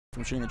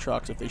from shooting the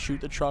trucks. If they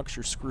shoot the trucks,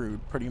 you're screwed,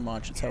 pretty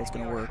much. It's how it's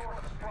going to work.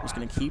 I'm just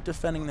going to keep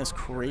defending this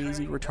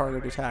crazy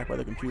retarded attack by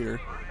the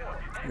computer.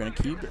 I'm going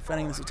to keep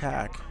defending this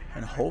attack,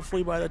 and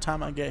hopefully by the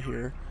time I get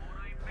here,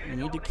 you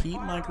need to keep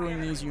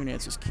microing these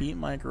units. Just keep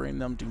microing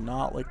them. Do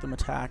not let them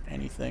attack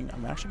anything.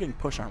 I'm actually getting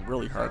pushed on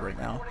really hard right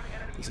now.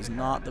 This is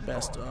not the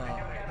best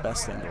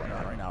thing going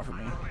on right now for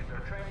me.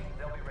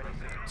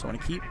 So I'm going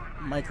to keep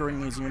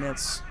microing these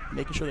units,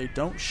 making sure they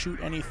don't shoot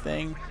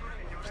anything.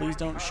 Please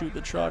don't shoot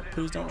the truck.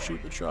 Please don't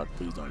shoot the truck.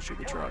 Please don't shoot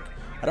the truck.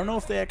 I don't know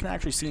if they can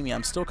actually see me.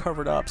 I'm still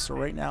covered up, so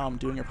right now I'm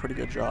doing a pretty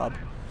good job.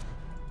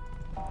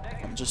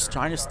 I'm just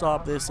trying to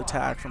stop this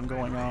attack from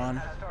going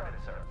on.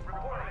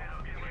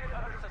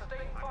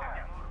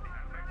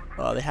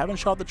 They haven't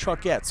shot the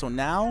truck yet, so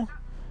now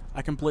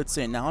I can blitz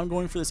in. Now I'm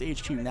going for this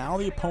HQ. Now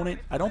the opponent,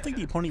 I don't think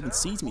the opponent even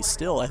sees me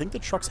still. I think the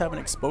trucks haven't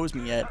exposed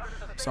me yet,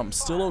 so I'm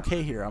still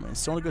okay here. I'm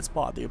still in a good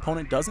spot. The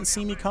opponent doesn't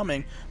see me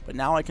coming, but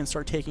now I can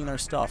start taking their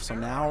stuff. So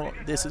now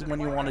this is when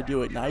you want to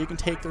do it. Now you can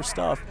take their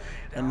stuff,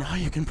 and now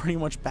you can pretty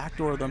much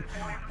backdoor them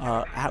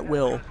at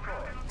will.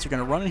 So you're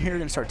going to run in here, you're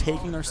going to start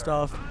taking their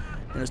stuff.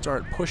 You're going to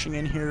start pushing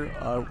in here,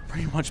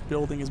 pretty much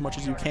building as much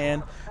as you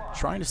can,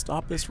 trying to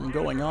stop this from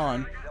going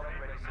on.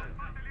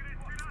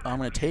 I'm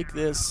going to take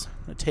this.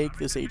 I'm going to take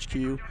this HQ.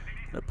 I'm going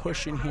to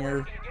push in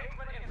here.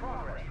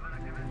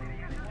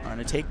 I'm going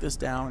to take this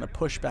down. I'm going to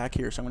push back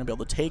here. So I'm going to be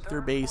able to take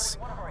their base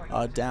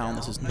down.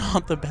 This is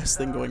not the best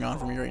thing going on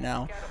for me right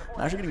now.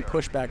 I'm actually getting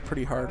pushed back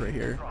pretty hard right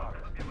here.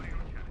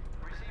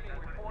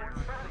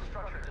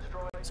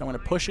 So I'm going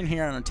to push in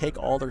here. I'm going to take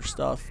all their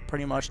stuff.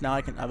 Pretty much now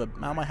I can have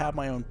now I have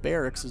my own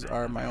barracks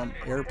or my own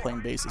airplane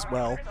base as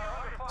well.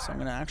 So I'm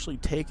going to actually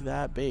take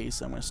that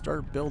base. I'm going to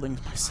start building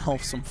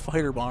myself some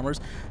fighter bombers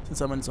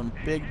since I'm in some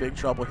big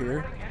trouble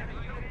here.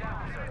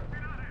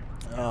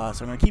 So I'm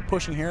going to keep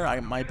pushing here.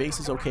 My base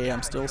is okay.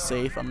 I'm still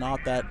safe. I'm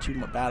not that too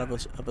bad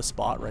of a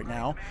spot right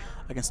now.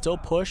 I can still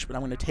push, but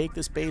I'm going to take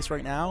this base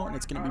right now, and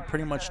it's going to be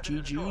pretty much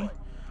GG.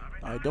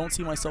 I don't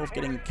see myself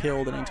getting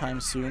killed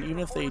anytime soon. Even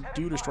if they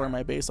do destroy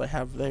my base, I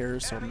have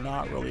theirs, so I'm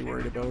not really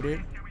worried about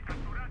it.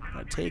 I'm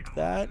going to take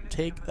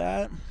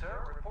that.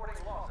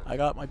 I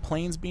got my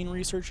planes being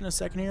researched in a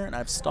second here, and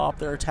I've stopped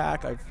their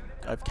attack.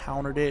 I've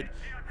countered it,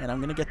 and I'm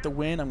going to get the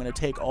win. I'm going to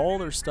take all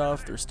their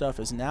stuff. Their stuff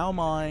is now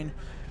mine,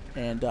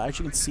 and as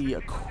you can see,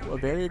 a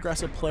very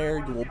aggressive player,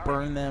 you will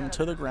burn them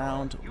to the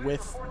ground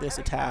with this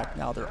attack.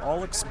 Now they're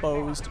all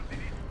exposed,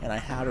 and I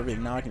have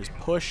everything. Now I can just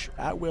push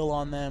at will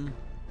on them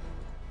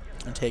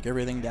and take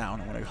everything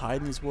down. I'm going to hide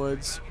in these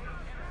woods.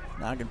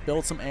 Now I can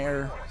build some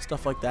air,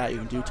 stuff like that. You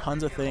can do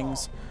tons of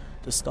things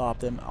to stop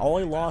them. All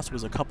I lost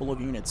was a couple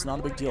of units. Not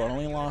a big deal. I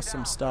only lost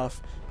some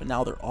stuff, but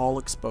now they're all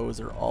exposed.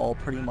 They're all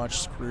pretty much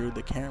screwed.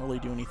 They can't really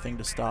do anything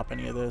to stop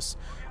any of this.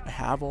 I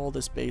have all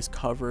this base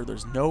covered.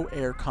 There's no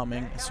air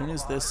coming. As soon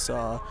as this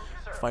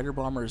fighter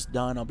bomber is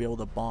done, I'll be able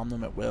to bomb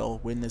them at will,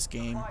 win this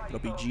game. It'll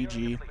be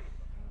GG.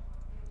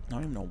 I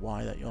don't even know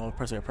why that. I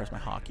press my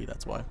hotkey.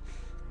 That's why.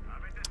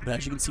 But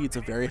as you can see, it's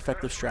a very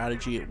effective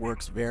strategy. It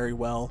works very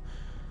well.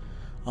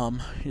 You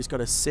just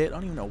gotta sit. I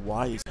don't even know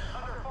why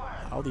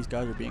how these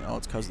guys are being. Oh,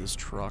 it's because of this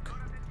truck.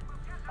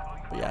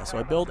 But yeah, so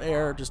I build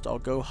air. I'll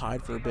go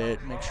hide for a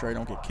bit, make sure I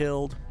don't get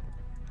killed.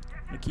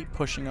 I'm gonna keep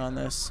pushing on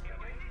this.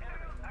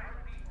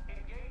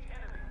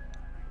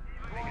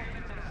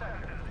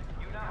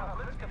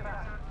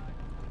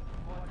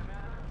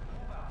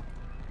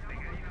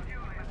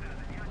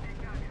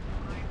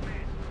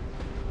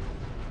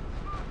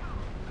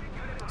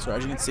 So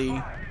as you can see,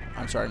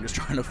 I'm sorry, I'm just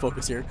trying to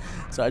focus here.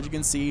 So as you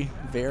can see,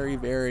 very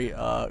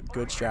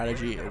good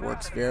strategy. It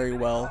works very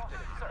well.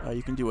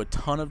 You can do a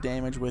ton of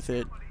damage with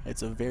it.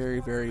 It's a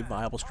very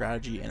viable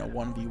strategy in a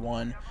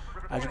 1v1.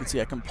 As you can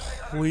see, I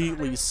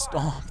completely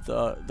stomped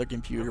the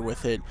computer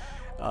with it.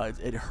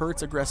 It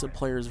hurts aggressive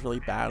players really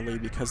badly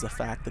because the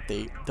fact that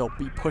they'll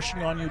be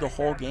pushing on you the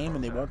whole game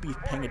and they won't be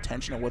paying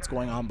attention to what's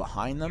going on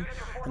behind them,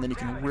 and then you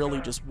can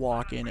really just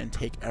walk in and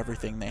take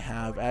everything they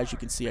have. As you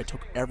can see, I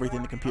took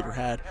everything the computer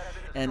had,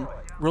 and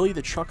really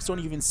the trucks don't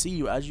even see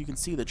you. As you can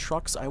see, the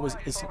trucks,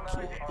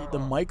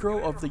 the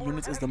micro of the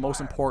units is the most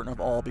important of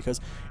all,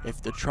 because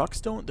if the trucks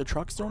don't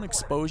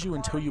expose you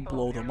until you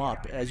blow them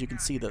up. As you can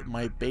see, that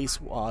my base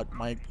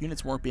my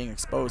units weren't being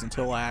exposed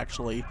until I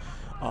actually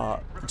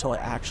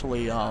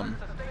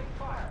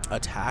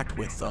attacked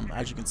with them.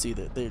 As you can see,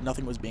 that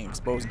nothing was being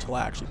exposed until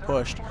I actually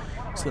pushed.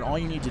 So then all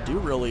you need to do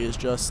really is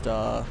just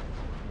sorry,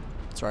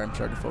 I'm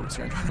trying to focus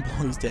here. I'm trying to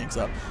blow these tanks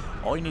up.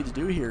 All you need to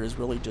do here is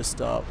really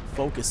just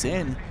focus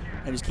in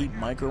and just keep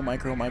microing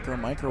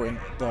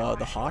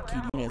the hockey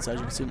units. As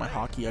you can see, my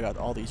hockey, I got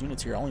all these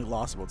units here. I only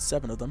lost about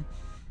 7 of them.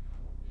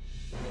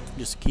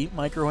 Just keep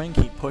microing,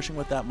 keep pushing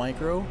with that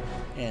micro,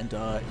 and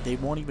they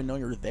won't even know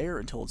you're there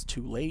until it's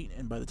too late.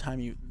 And by the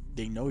time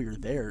they know you're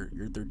there,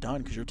 they're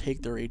done, because you'll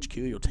take their HQ,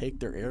 you'll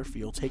take their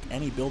airfield, take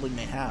any building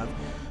they have.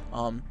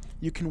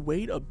 You can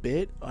wait a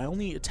bit. I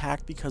only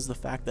attacked because of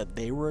the fact that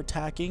they were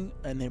attacking,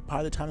 and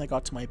by the time they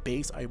got to my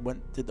base, I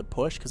did the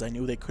push because I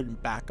knew they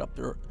couldn't back up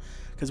their.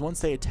 Because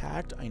once they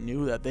attacked, I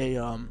knew that they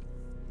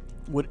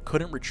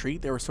couldn't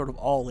retreat. They were sort of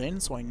all in,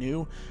 so I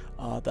knew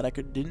that I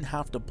didn't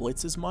have to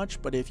blitz as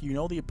much. But if you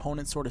know the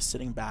opponent's sort of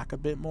sitting back a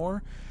bit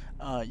more,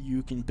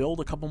 you can build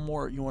a couple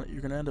more.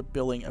 You're gonna end up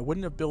building. I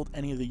wouldn't have built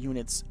any of the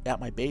units at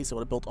my base. I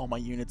would have built all my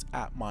units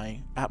at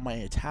my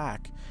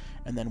attack,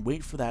 and then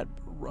wait for that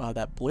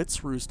that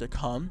blitz ruse to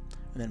come,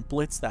 and then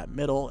blitz that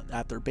middle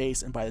at their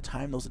base. And by the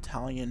time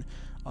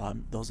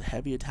those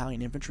heavy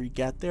Italian infantry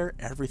get there,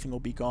 everything will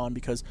be gone,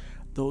 because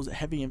those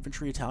heavy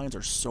infantry Italians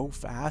are so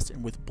fast,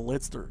 and with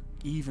blitz they're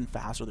even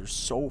faster. They're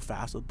so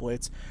fast with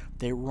blitz.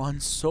 They run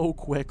so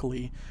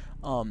quickly,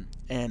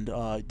 and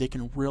they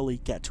can really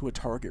get to a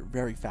target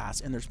very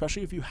fast. And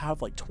especially if you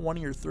have like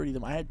 20 or 30 of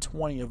them. I had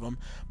 20 of them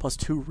plus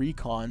 2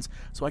 recons,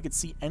 so I could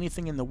see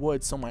anything in the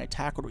woods, so my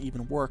attack would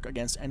even work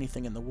against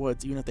anything in the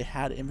woods. Even if they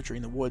had infantry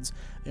in the woods,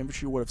 the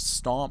infantry would have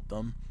stomped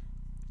them.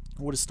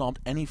 Would have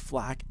stomped any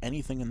flak,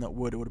 anything in that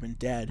wood, it would have been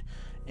dead.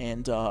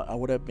 And I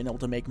would have been able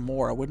to make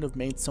more. I wouldn't have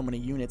made so many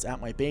units at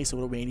my base. I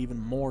would have made even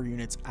more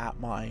units at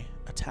my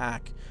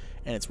attack.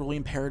 And it's really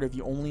imperative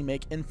you only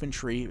make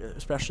infantry,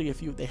 especially if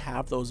they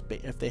have those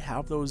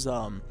depots.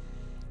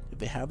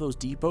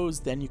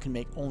 Then you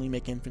can only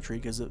make infantry,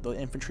 because the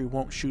infantry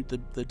won't shoot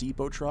the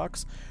depot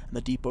trucks, and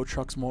the depot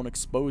trucks won't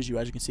expose you.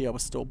 As you can see, I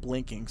was still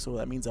blinking, so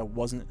that means I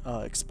wasn't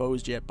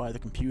exposed yet by the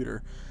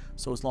computer.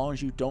 So as long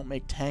as you don't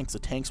make tanks, the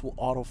tanks will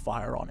auto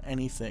fire on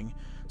anything.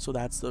 So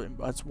that's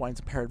why it's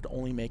imperative to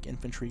only make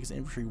infantry, because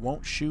infantry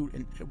won't shoot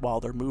while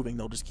they're moving.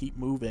 They'll just keep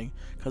moving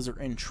because they're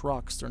in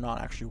trucks. They're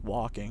not actually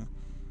walking.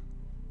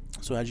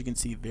 So as you can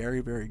see,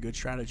 very, very good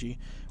strategy.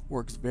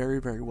 Works very,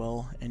 very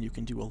well, and you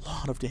can do a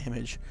lot of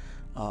damage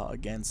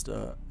against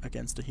a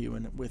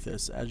human with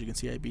this. As you can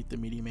see, I beat the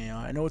medium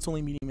AI. I know it's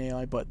only medium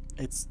AI, but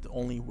it's the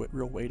only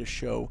real way to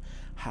show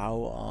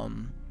how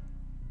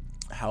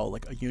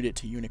like a unit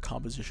to unit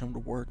composition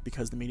would work,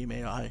 because the medium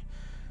AI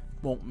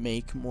won't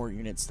make more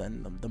units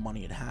than the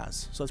money it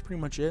has. So that's pretty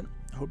much it.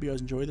 I hope you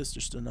guys enjoy this.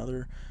 Just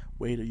another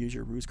way to use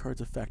your ruse cards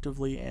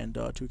effectively and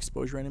to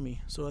expose your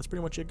enemy. So that's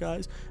pretty much it,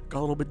 guys. Got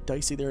a little bit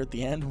dicey there at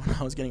the end when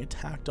I was getting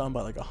attacked on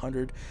by like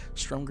 100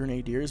 strum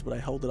grenadiers, but I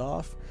held it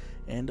off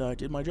and I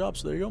did my job.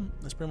 So there you go.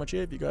 That's pretty much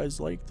it. If you guys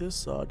like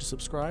this, just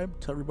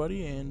subscribe to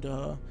everybody, and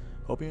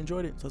hope you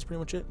enjoyed it. So that's pretty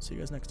much it. See you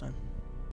guys next time.